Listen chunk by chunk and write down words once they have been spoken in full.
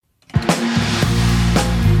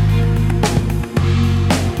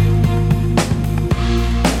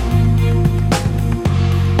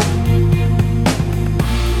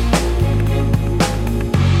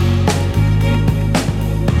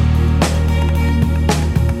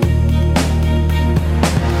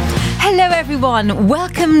everyone.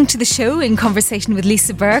 Welcome to the show In Conversation with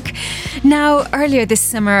Lisa Burke. Now, earlier this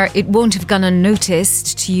summer, it won't have gone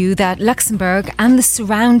unnoticed to you that Luxembourg and the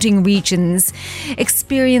surrounding regions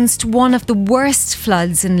experienced one of the worst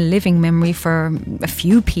floods in living memory for a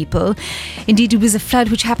few people. Indeed, it was a flood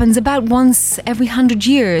which happens about once every 100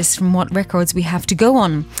 years from what records we have to go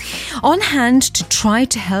on. On hand to try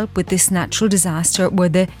to help with this natural disaster were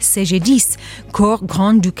the CG10, Corps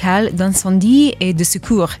Grand Ducal d'Incendie et de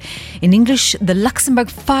Secours. In English, the Luxembourg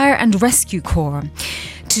Fire and Rescue Corps.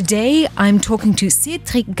 Today, I'm talking to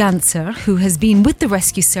Cédric Ganser, who has been with the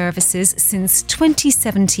rescue services since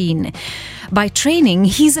 2017. By training,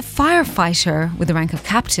 he's a firefighter with the rank of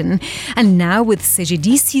captain, and now with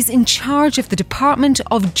CG10, he's in charge of the Department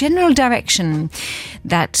of General Direction.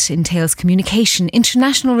 That entails communication,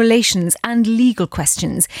 international relations, and legal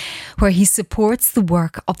questions, where he supports the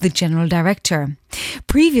work of the General Director.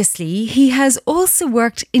 Previously, he has also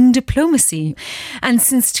worked in diplomacy, and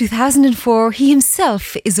since 2004, he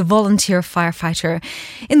himself is a volunteer firefighter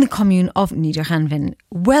in the commune of Niederranven.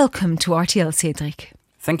 Welcome to RTL, Cédric.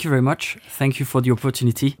 Thank you very much. Thank you for the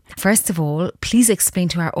opportunity. First of all, please explain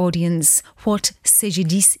to our audience what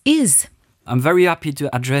CG10 is. I'm very happy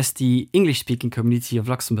to address the English-speaking community of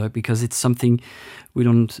Luxembourg because it's something we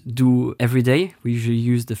don't do every day. We usually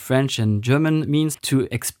use the French and German means to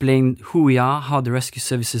explain who we are, how the rescue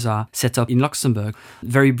services are set up in Luxembourg.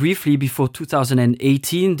 Very briefly, before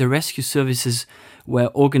 2018, the rescue services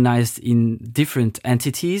were organized in different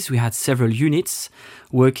entities. We had several units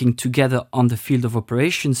working together on the field of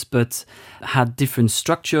operations, but had different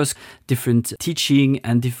structures, different teaching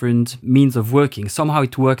and different means of working. Somehow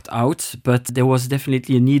it worked out, but there was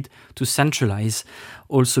definitely a need to centralize,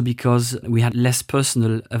 also because we had less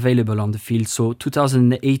personnel available on the field. So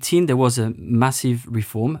 2018, there was a massive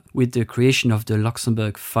reform with the creation of the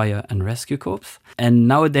Luxembourg Fire and Rescue Corps. And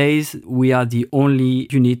nowadays, we are the only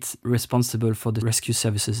unit responsible for the rescue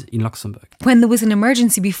services in Luxembourg. When there was an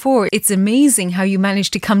emergency before, it's amazing how you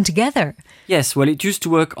managed to come together. Yes, well, it used to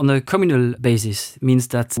work on a communal basis. It means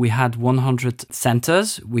that we had 100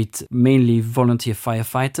 centers with mainly volunteer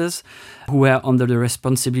firefighters who were under the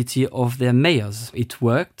responsibility of their mayors. It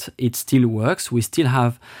worked, it still works. We still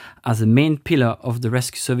have, as a main pillar of the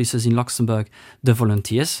rescue services in Luxembourg, the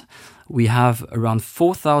volunteers. We have around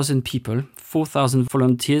 4,000 people, 4,000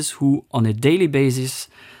 volunteers who on a daily basis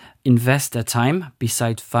invest their time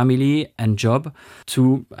beside family and job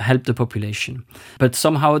to help the population. But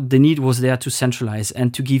somehow the need was there to centralize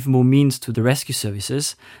and to give more means to the rescue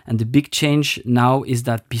services. And the big change now is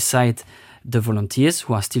that beside the volunteers,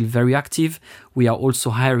 who are still very active, we are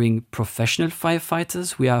also hiring professional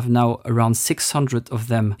firefighters. We have now around 600 of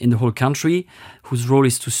them in the whole country, whose role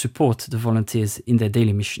is to support the volunteers in their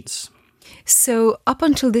daily missions. So up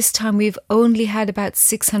until this time, we've only had about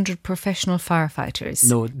 600 professional firefighters.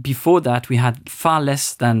 No, before that, we had far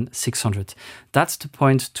less than 600. That's the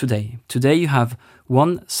point today. Today, you have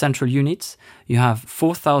one central unit. You have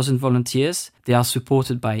 4,000 volunteers. They are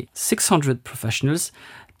supported by 600 professionals.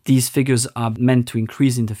 These figures are meant to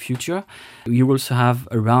increase in the future. You also have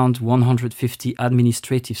around 150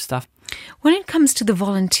 administrative staff. When it comes to the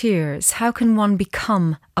volunteers, how can one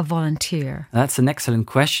become a volunteer? That's an excellent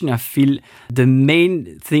question. I feel the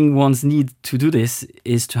main thing one's need to do this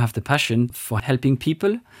is to have the passion for helping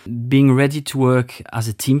people, being ready to work as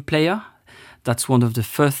a team player. That's one of the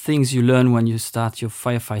first things you learn when you start your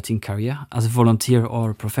firefighting career as a volunteer or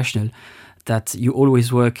a professional, that you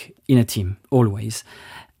always work in a team, always.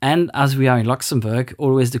 And as we are in Luxembourg,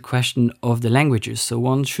 always the question of the languages. So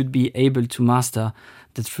one should be able to master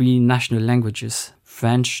the three national languages,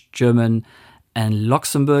 French, German, and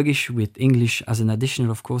Luxembourgish, with English as an additional,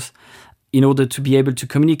 of course, in order to be able to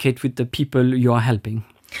communicate with the people you are helping.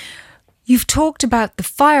 You've talked about the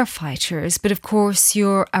firefighters, but of course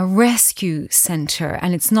you're a rescue centre,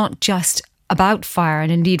 and it's not just about fire,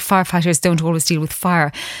 and indeed firefighters don't always deal with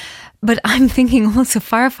fire. But I'm thinking also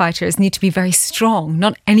firefighters need to be very strong.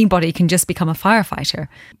 Not anybody can just become a firefighter.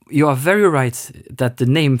 You are very right that the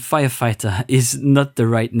name firefighter is not the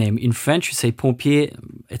right name. In French, you say pompier,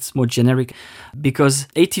 it's more generic, because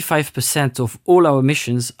 85% of all our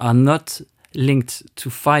missions are not linked to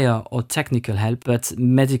fire or technical help, but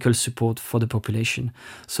medical support for the population.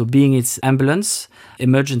 So being it's ambulance,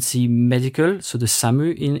 emergency medical, so the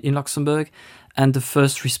SAMU in Luxembourg, and the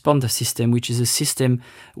first responder system, which is a system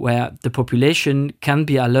where the population can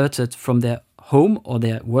be alerted from their home or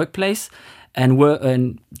their workplace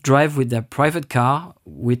and drive with their private car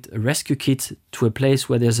with a rescue kit to a place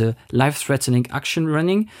where there's a life-threatening action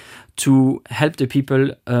running to help the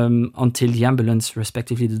people until the ambulance,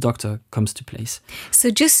 respectively the doctor, comes to place. So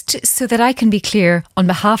just so that I can be clear on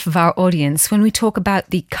behalf of our audience, when we talk about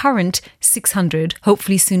the current 600,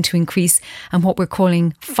 hopefully soon to increase, and what we're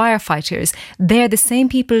calling firefighters, they're the same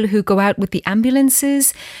people who go out with the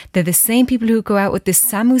ambulances, they're the same people who go out with the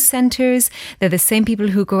SAMU centres, they're the same people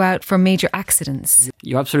who go out for major accidents.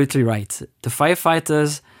 You're absolutely right. The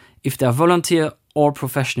firefighters, if they're volunteer or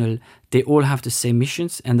professional, they all have the same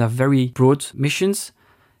missions, and they're very broad missions,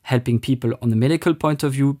 helping people on the medical point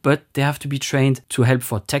of view, but they have to be trained to help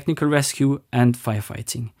for technical rescue and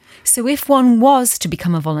firefighting. So if one was to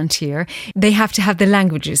become a volunteer, they have to have the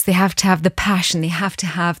languages, they have to have the passion, they have to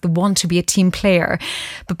have the want to be a team player.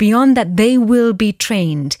 But beyond that, they will be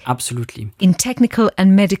trained. Absolutely. In technical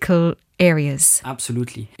and medical areas.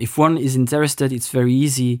 Absolutely. If one is interested, it's very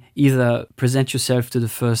easy. Either present yourself to the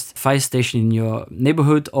first fire station in your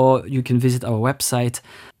neighborhood, or you can visit our website.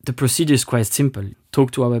 The procedure is quite simple.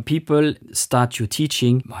 Talk to our people, start your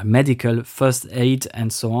teaching, medical, first aid,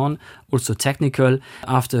 and so on. Also technical.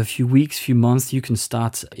 After a few weeks, few months, you can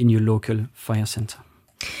start in your local fire center.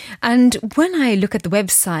 And when I look at the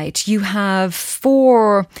website, you have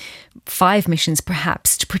 4, 5 missions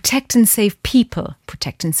perhaps: to protect and save people,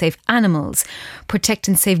 protect and save animals, protect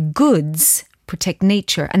and save goods, protect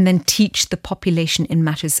nature, and then teach the population in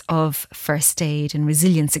matters of first aid and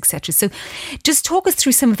resilience, etc. So just talk us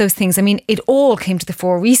through some of those things. I mean, it all came to the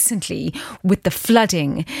fore recently with the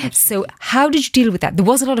flooding. Absolutely. So how did you deal with that? There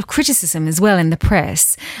was a lot of criticism as well in the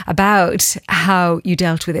press about how you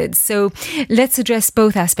dealt with it. So let's address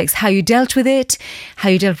both aspects: how you dealt with it, how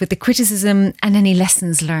you dealt with the criticism, and any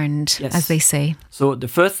lessons learned, yes, as they say. So the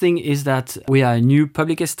first thing is that we are a new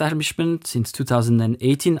public establishment since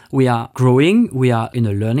 2018. We are growing. We are in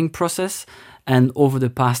a learning process, and over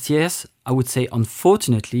the past years, I would say,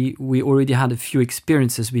 unfortunately, we already had a few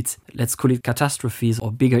experiences with, let's call it, catastrophes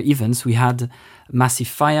or bigger events. We had massive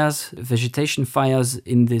fires, vegetation fires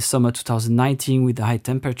in the summer 2019 with the high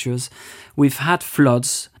temperatures. We've had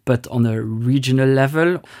floods, but on a regional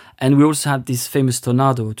level. And we also had this famous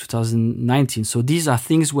tornado 2019. So these are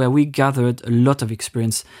things where we gathered a lot of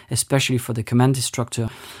experience, especially for the command instructor.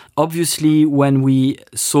 Obviously, when we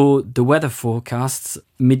saw the weather forecasts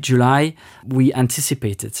mid-July, we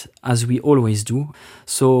anticipated, as we always do.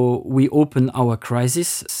 So we opened our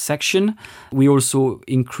crisis section. We also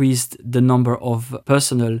increased the number of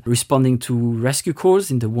personnel responding to rescue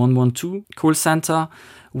calls in the 112 call center.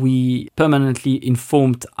 We permanently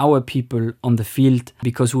informed our people on the field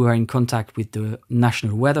because we were in contact with the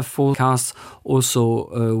national weather forecast,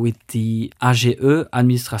 also with the AGE,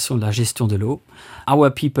 Administration de la Gestion de l'eau. Our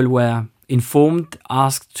people were informed,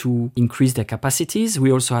 asked to increase their capacities.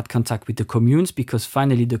 We also had contact with the communes because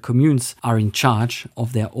finally the communes are in charge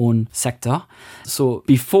of their own sector. So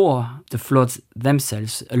before the floods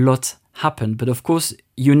themselves, a lot happened. But of course,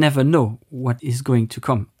 you never know what is going to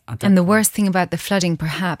come. And the worst thing about the flooding,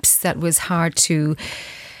 perhaps, that was hard to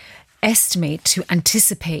estimate, to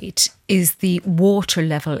anticipate, is the water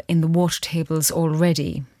level in the water tables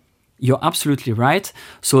already. You're absolutely right.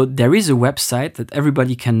 So there is a website that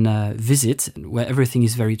everybody can visit where everything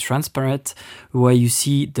is very transparent, where you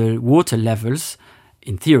see the water levels,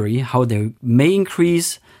 in theory, how they may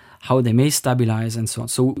increase, how they may stabilize, and so on.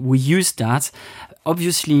 So we use that.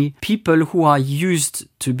 Obviously, people who are used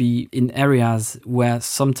to be in areas where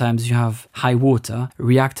sometimes you have high water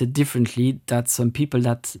reacted differently than some people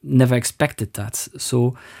that never expected that.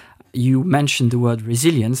 So you mentioned the word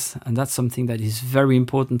resilience, and that's something that is very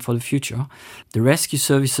important for the future. The rescue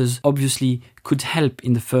services obviously could help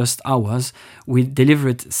in the first hours. We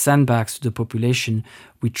delivered sandbags to the population.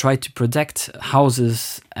 We tried to protect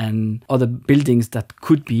houses and other buildings that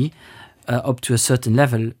could be up to a certain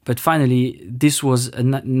level. But finally, this was a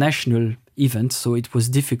national event, so it was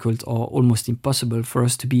difficult or almost impossible for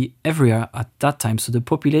us to be everywhere at that time. So the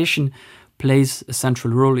population plays a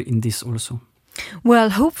central role in this also.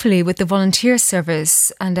 Well, hopefully with the volunteer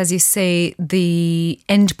service and, as you say, the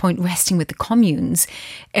end point resting with the communes,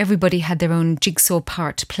 everybody had their own jigsaw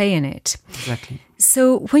part to play in it. Exactly.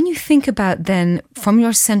 So when you think about then, from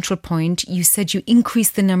your central point, you said you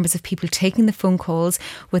increased the numbers of people taking the phone calls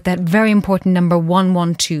with that very important number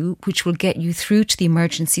 112, which will get you through to the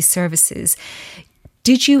emergency services.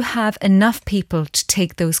 Did you have enough people to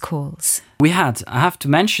take those calls? We had. I have to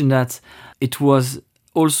mention that it was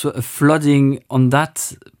also a flooding on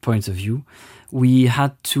that point of view. We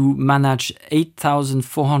had to manage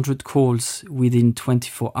 8,400 calls within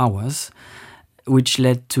 24 hours, which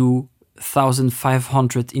led to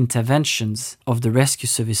 1,500 interventions of the rescue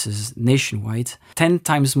services nationwide, 10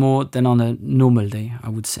 times more than on a normal day, I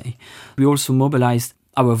would say. We also mobilized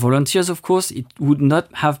Our volunteers, of course, it would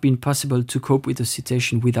not have been possible to cope with the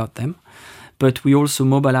situation without them. But we also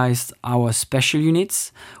mobilized our special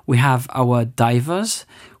units. We have our divers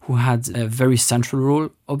who had a very central role,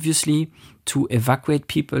 obviously, to evacuate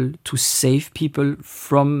people, to save people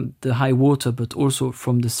from the high water, but also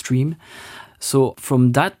from the stream. So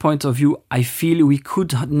from that point of view, I feel we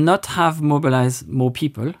could not have mobilized more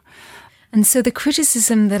people. And so the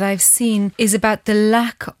criticism that I've seen is about the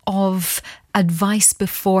lack of advice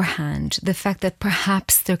beforehand, the fact that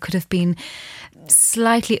perhaps there could have been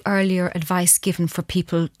slightly earlier advice given for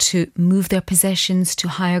people to move their possessions to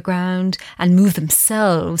higher ground and move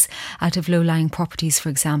themselves out of low-lying properties, for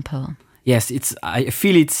example. Yes, I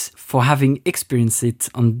feel it's for having experienced it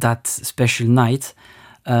on that special night.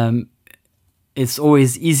 It's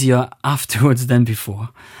always easier afterwards than before.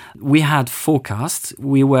 We had forecasts.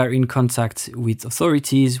 We were in contact with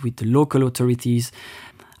authorities, with the local authorities.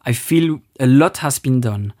 I feel a lot has been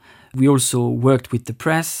done. We also worked with the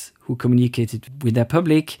press, who communicated with their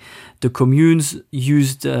public. The communes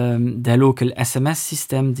used their local SMS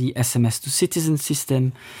system, the SMS to citizen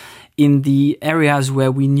system. In the areas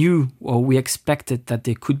where we knew or we expected that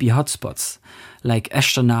there could be hotspots, like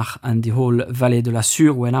Echternach and the whole Vallée de la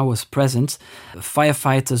Sûre, when I was present,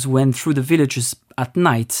 firefighters went through the villages at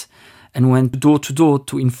night and went door to door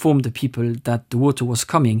to inform the people that the water was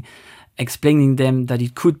coming, explaining them that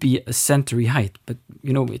it could be a century height. But,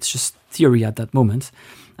 it's just theory at that moment.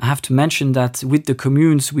 I have to mention that with the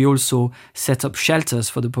communes, we also set up shelters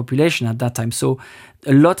for the population at that time. So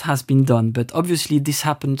a lot has been done, but obviously this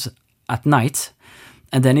happened at night,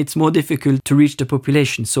 and then it's more difficult to reach the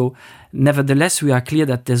population. So nevertheless, we are clear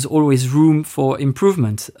that there's always room for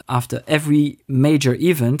improvement. After every major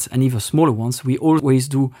event, and even smaller ones, we always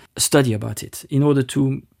do a study about it in order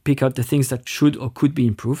to pick out the things that should or could be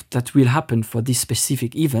improved. That will happen for this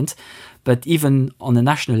specific event. But even on a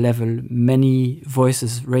national level, many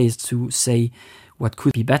voices raised to say what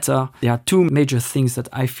could be better. There are two major things that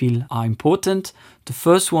I feel are important. The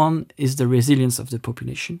first one is the resilience of the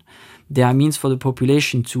population. There are means for the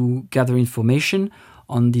population to gather information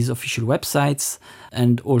on these official websites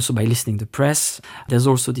and also by listening to the press. There's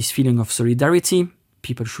also this feeling of solidarity.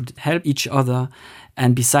 People should help each other.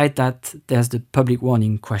 And beside that, there's the public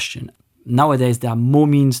warning question. Nowadays, there are more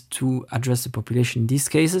means to address the population in these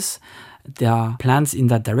cases. There are plans in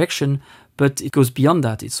that direction, but it goes beyond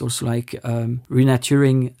that. It's also like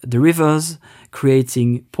renaturing the rivers,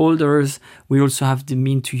 creating polders. We also have the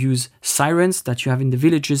mean to use sirens that you have in the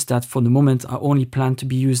villages that for the moment are only planned to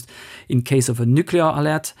be used in case of a nuclear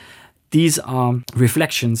alert. These are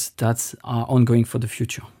reflections that are ongoing for the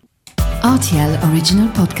future. RTL Original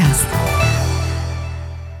Podcast.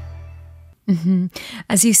 Mm-hmm.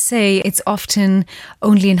 As you say, it's often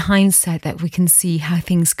only in hindsight that we can see how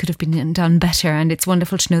things could have been done better, and it's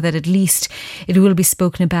wonderful to know that at least it will be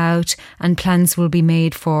spoken about and plans will be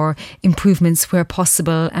made for improvements where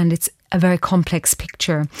possible, and it's a very complex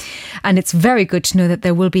picture. And it's very good to know that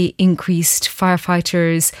there will be increased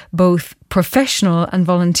firefighters, both professional and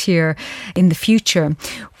volunteer, in the future.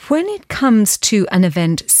 When it comes to an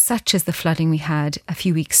event such as the flooding we had a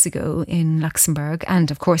few weeks ago in Luxembourg,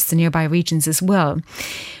 and of course the nearby regions as well,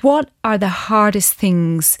 what are the hardest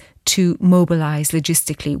things to mobilise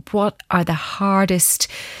logistically? What are the hardest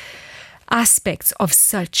aspects of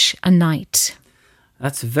such a night?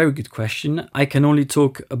 That's a very good question. I can only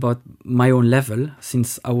talk about my own level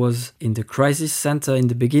since I was in the crisis center in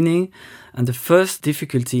the beginning. And the first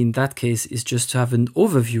difficulty in that case is just to have an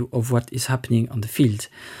overview of what is happening on the field.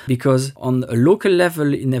 Because on a local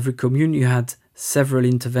level in every commune, you had several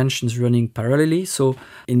interventions running parallelly. So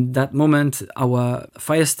in that moment, our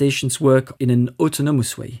fire stations work in an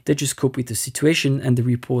autonomous way. They just cope with the situation and they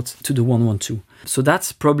report to the 112. So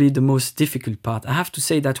that's probably the most difficult part. I have to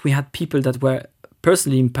say that we had people that were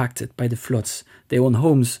personally impacted by the floods. Their own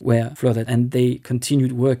homes were flooded and they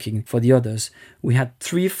continued working for the others. We had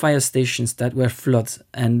 3 fire stations that were flooded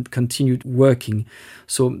and continued working.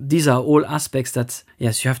 So these are all aspects that,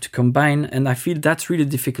 yes, you have to combine. And I feel that's really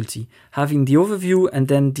the difficulty. Having the overview and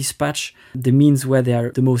then dispatch the means where they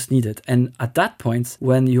are the most needed. And at that point,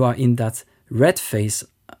 when you are in that red phase,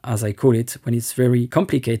 as I call it, when it's very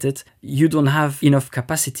complicated, you don't have enough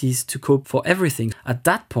capacities to cope for everything. At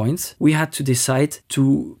that point, we had to decide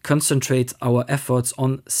to concentrate our efforts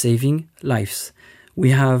on saving lives.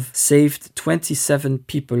 We have saved 27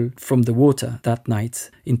 people from the water that night.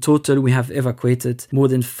 In total, we have evacuated more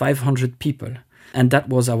than 500 people. And that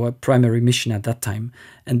was our primary mission at that time.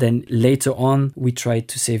 And then later on, we tried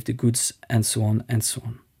to save the goods and so on and so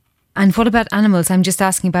on. And what about animals? I'm just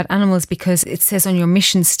asking about animals because it says on your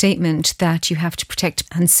mission statement that you have to protect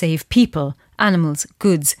and save people animals,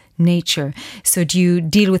 goods, nature. So do you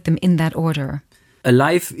deal with them in that order? A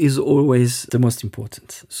life is always the most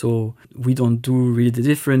important. So we don't do really the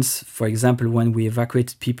difference. For example, when we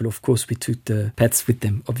evacuated people, of course, we took the pets with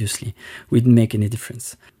them, obviously. We didn't make any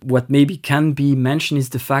difference. What maybe can be mentioned is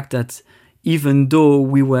the fact that even though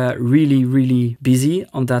we were really, really busy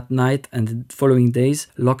on that night and the following days,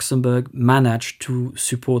 Luxembourg managed to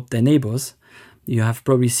support their neighbors. You have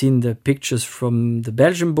probably seen the pictures from the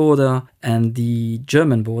Belgian border and the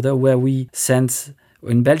German border where we sent...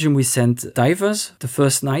 In Belgium, we sent divers the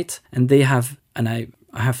first night, and they have, and I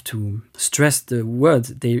have to stress the word,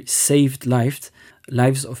 they saved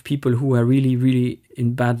lives of people who were really, really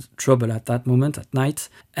in bad trouble at that moment at night.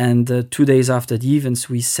 And 2 days after the events,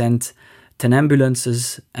 we sent 10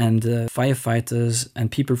 ambulances and firefighters and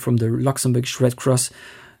people from the Luxembourg Red Cross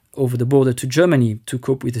over the border to Germany to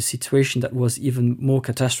cope with a situation that was even more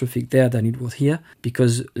catastrophic there than it was here.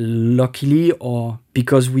 Because luckily, or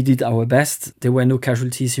because we did our best, there were no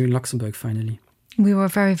casualties here in Luxembourg finally. We were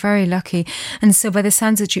very, very lucky. And so by the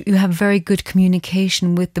sounds of it, you have very good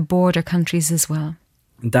communication with the border countries as well.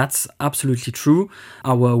 That's absolutely true.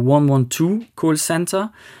 Our 112 call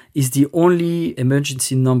center is the only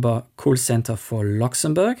emergency number call center for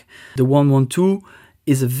Luxembourg. The 112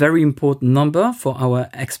 is a very important number for our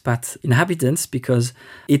expat inhabitants because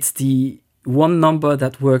it's the one number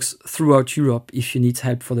that works throughout Europe if you need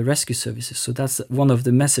help for the rescue services. So that's one of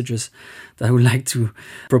the messages that I would like to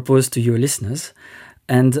propose to your listeners.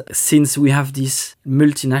 And since we have this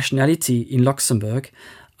multinationality in Luxembourg,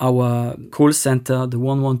 our call center, the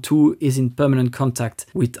 112, is in permanent contact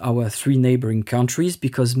with our 3 neighboring countries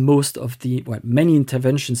because many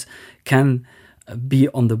interventions can be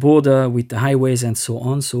on the border with the highways and so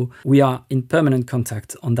on. So we are in permanent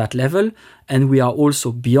contact on that level. And we are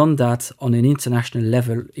also beyond that on an international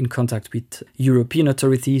level in contact with European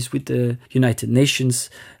authorities, with the United Nations.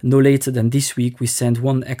 No later than this week, we sent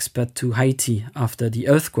 1 expert to Haiti after the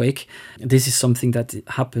earthquake. This is something that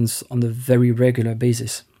happens on a very regular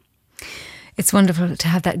basis. It's wonderful to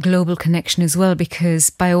have that global connection as well, because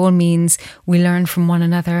by all means, we learn from one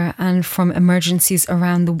another and from emergencies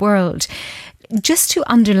around the world. Just to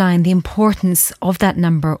underline the importance of that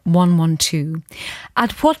number 112,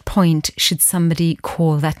 at what point should somebody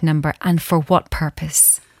call that number and for what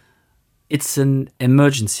purpose? It's an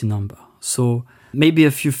emergency number. So maybe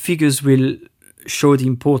a few figures will show the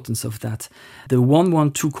importance of that. The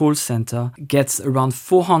 112 call center gets around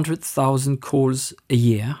 400,000 calls a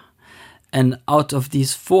year. And out of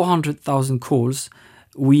these 400,000 calls,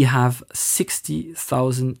 we have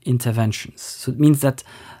 60,000 interventions. So it means that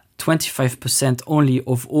 25% only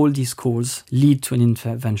of all these calls lead to an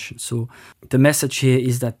intervention. So the message here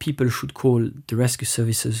is that people should call the rescue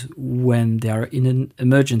services when they are in an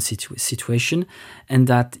emergency situation, and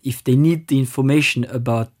that if they need the information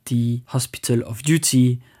about the hospital of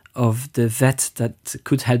duty, of the vet that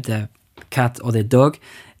could help their cat or their dog,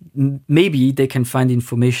 maybe they can find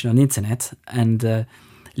information on internet and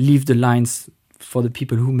leave the lines for the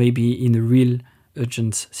people who may be in a real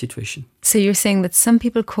urgent situation. So you're saying that some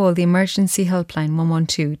people call the emergency helpline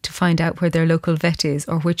 112 to find out where their local vet is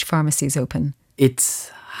or which pharmacy is open?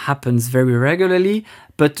 It happens very regularly,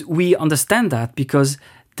 but we understand that because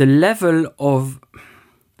the level of...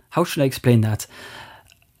 How should I explain that?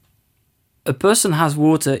 A person has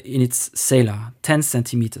water in its cellar, 10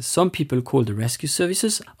 centimeters. Some people call the rescue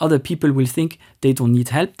services. Other people will think they don't need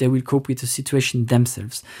help. They will cope with the situation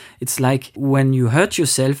themselves. It's like when you hurt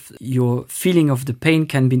yourself, your feeling of the pain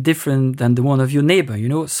can be different than the one of your neighbor,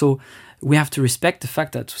 So we have to respect the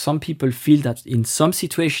fact that some people feel that in some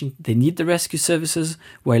situation they need the rescue services,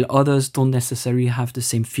 while others don't necessarily have the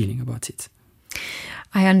same feeling about it.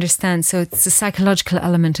 I understand. So it's a psychological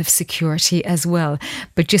element of security as well.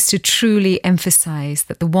 But just to truly emphasise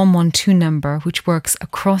that the 112 number, which works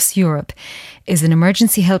across Europe, is an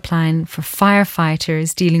emergency helpline for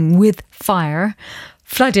firefighters dealing with fire,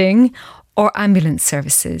 flooding or ambulance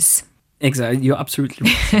services. Exactly, you're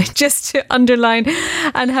absolutely right. Just to underline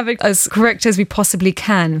and have it as correct as we possibly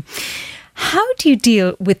can. How do you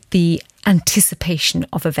deal with the anticipation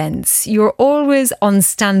of events? You're always on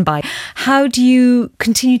standby. How do you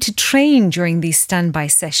continue to train during these standby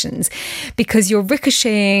sessions? Because you're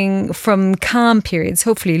ricocheting from calm periods,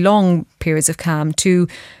 hopefully long periods of calm, to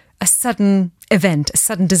a sudden event, a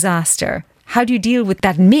sudden disaster. How do you deal with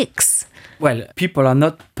that mix? Well, people are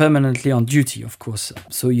not permanently on duty, of course.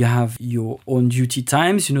 So you have your own duty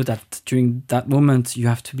times. You know that during that moment you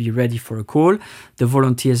have to be ready for a call. The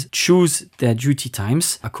volunteers choose their duty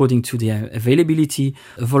times according to their availability.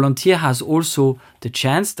 A volunteer has also the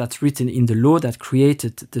chance, that's written in the law that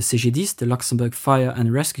created the CGDs, the Luxembourg Fire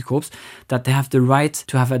and Rescue Corps, that they have the right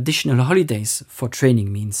to have additional holidays for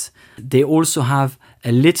training means. They also have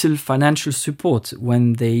a little financial support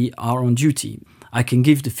when they are on duty. I can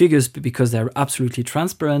give the figures because they're absolutely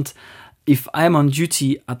transparent. If I'm on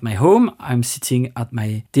duty at my home, I'm sitting at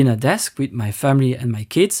my dinner desk with my family and my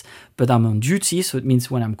kids, but I'm on duty, so it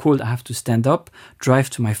means when I'm called, I have to stand up,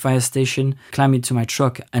 drive to my fire station, climb into my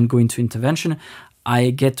truck and go into intervention.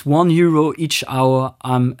 I get €1 each hour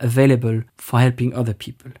I'm available for helping other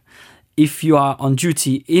people. If you are on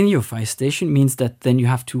duty in your fire station, means that then you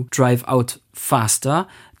have to drive out faster,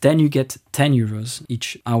 then you get €10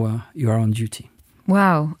 each hour you are on duty.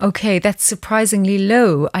 Wow. Okay, that's surprisingly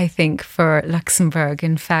low, I think, for Luxembourg,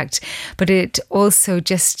 in fact. But it also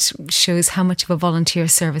just shows how much of a volunteer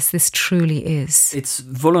service this truly is. It's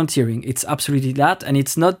volunteering. It's absolutely that. And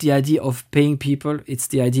it's not the idea of paying people. It's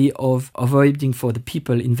the idea of avoiding for the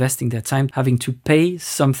people investing their time, having to pay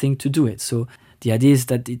something to do it. So the idea is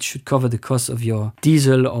that it should cover the cost of your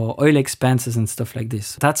diesel or oil expenses and stuff like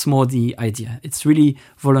this. That's more the idea. It's really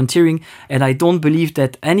volunteering. And I don't believe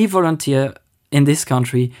that any volunteer in this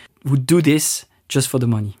country would do this just for the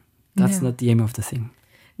money. That's not the aim of the thing.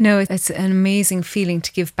 No, it's an amazing feeling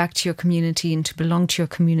to give back to your community and to belong to your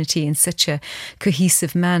community in such a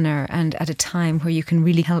cohesive manner and at a time where you can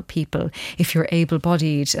really help people if you're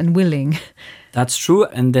able-bodied and willing. That's true.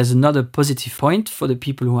 And there's another positive point for the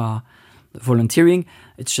people who are volunteering.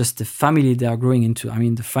 It's just the family they are growing into. I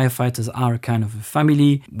mean, the firefighters are a kind of a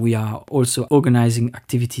family. We are also organizing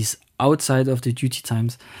activities outside of the duty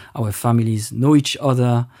times. Our families know each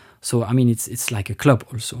other. So, I mean, it's like a club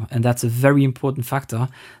also. And that's a very important factor,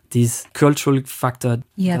 this cultural factor.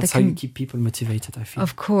 Yeah, that's how you keep people motivated, I feel.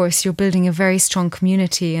 Of course, you're building a very strong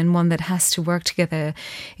community and one that has to work together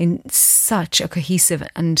in such a cohesive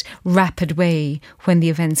and rapid way when the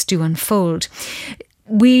events do unfold.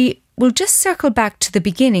 We'll just circle back to the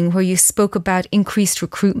beginning where you spoke about increased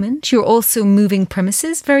recruitment. You're also moving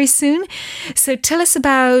premises very soon. So tell us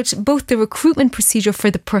about both the recruitment procedure for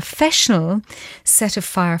the professional set of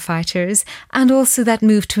firefighters and also that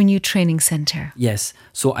move to a new training centre. Yes.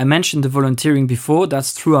 So I mentioned the volunteering before.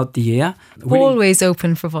 That's throughout the year. Really, always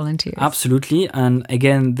open for volunteers. Absolutely. And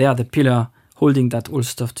again, they are the pillar holding that all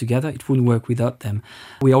stuff together. It wouldn't work without them.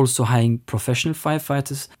 We are also hiring professional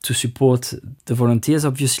firefighters to support the volunteers,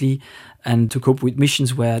 obviously, and to cope with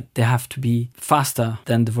missions where they have to be faster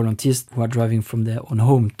than the volunteers who are driving from their own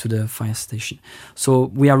home to the fire station.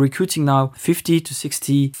 So we are recruiting now 50 to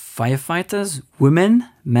 60 firefighters, women,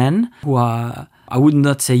 men, who are, I would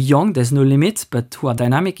not say young, there's no limit, but who are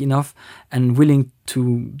dynamic enough and willing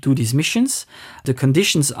to do these missions. The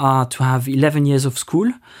conditions are to have 11 years of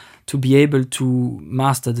school, to be able to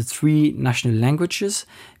master the 3 national languages,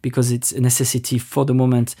 because it's a necessity for the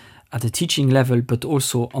moment at the teaching level, but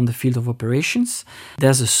also on the field of operations.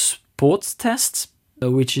 There's a sports test,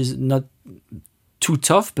 which is not too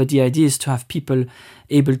tough, but the idea is to have people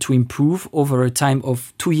able to improve over a time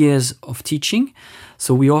of 2 years of teaching.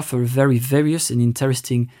 So we offer very various and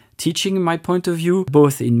interesting teaching, in my point of view,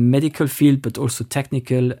 both in medical field, but also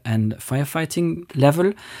technical and firefighting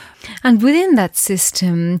level. And within that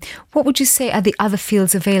system, what would you say are the other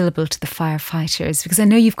fields available to the firefighters? Because I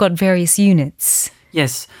know you've got various units.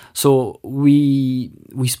 Yes, so we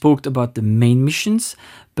spoke about the main missions,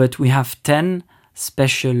 but we have 10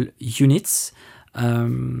 special units.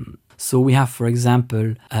 So we have, for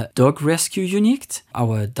example, a dog rescue unit,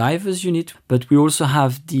 our divers unit, but we also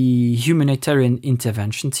have the humanitarian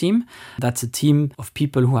intervention team. That's a team of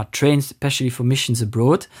people who are trained especially for missions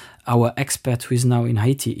abroad. Our expert who is now in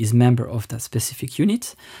Haiti is member of that specific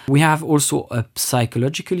unit. We have also a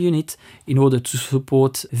psychological unit in order to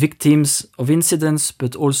support victims of incidents,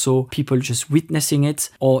 but also people just witnessing it,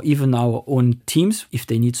 or even our own teams if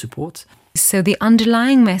they need support. So the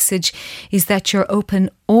underlying message is that you're open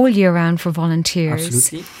all year round for volunteers.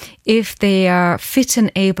 Absolutely. If they are fit and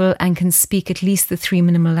able and can speak at least the 3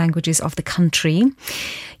 minimal languages of the country.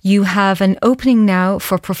 You have an opening now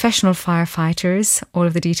for professional firefighters. All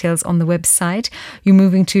of the details on the website. You're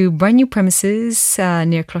moving to brand new premises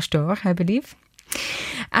near Cloche d'Or, I believe.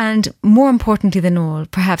 And more importantly than all,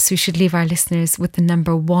 perhaps we should leave our listeners with the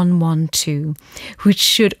number 112, which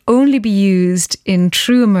should only be used in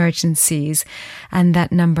true emergencies. And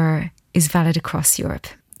that number is valid across Europe.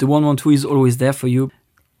 The 112 is always there for you.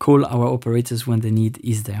 Call our operators when the need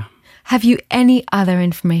is there. Have you any other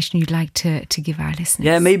information you'd like to give our listeners?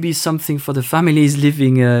 Yeah, maybe something for the families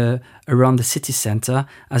living around the city centre.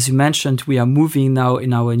 As you mentioned, we are moving now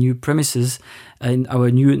in our new premises, in our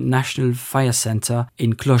new National Fire Centre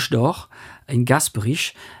in Cloche d'Or, in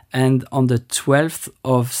Gasperich. And on the 12th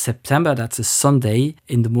of September, that's a Sunday,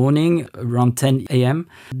 in the morning, around 10 a.m.,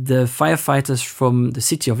 the firefighters from the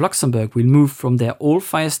city of Luxembourg will move from their old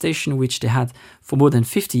fire station, which they had for more than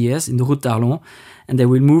 50 years in the Route d'Arlon, and they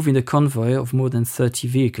will move in a convoy of more than 30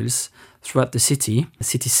 vehicles throughout the city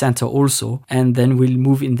centre also, and then we'll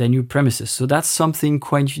move in their new premises. So that's something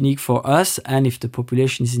quite unique for us, and if the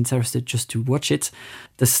population is interested just to watch it,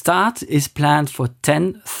 the start is planned for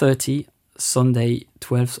 10:30 Sunday,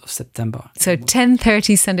 12th of September. So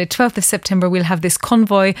 10:30 Sunday, 12th of September, we'll have this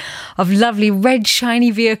convoy of lovely red shiny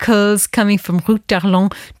vehicles coming from Route d'Arlon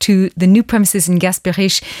to the new premises in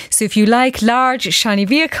Gasperich. So if you like large shiny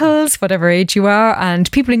vehicles, whatever age you are,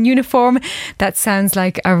 and people in uniform, that sounds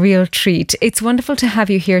like a real treat. It's wonderful to have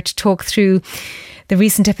you here to talk through the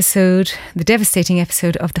recent episode, the devastating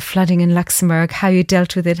episode of the flooding in Luxembourg, how you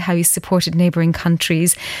dealt with it, how you supported neighbouring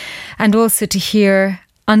countries, and also to hear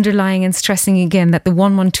underlying and stressing again that the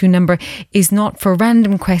 112 number is not for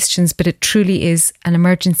random questions, but it truly is an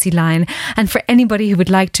emergency line. And for anybody who would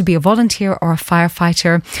like to be a volunteer or a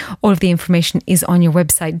firefighter, all of the information is on your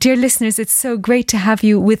website. Dear listeners, it's so great to have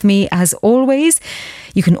you with me as always.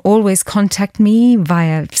 You can always contact me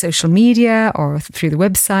via social media or through the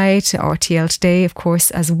website, RTL Today, of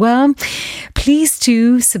course, as well. Please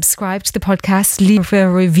do subscribe to the podcast, leave a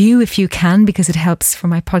review if you can, because it helps for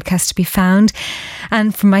my podcast to be found.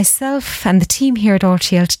 And for myself and the team here at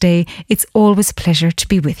RTL Today, it's always a pleasure to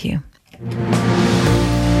be with you.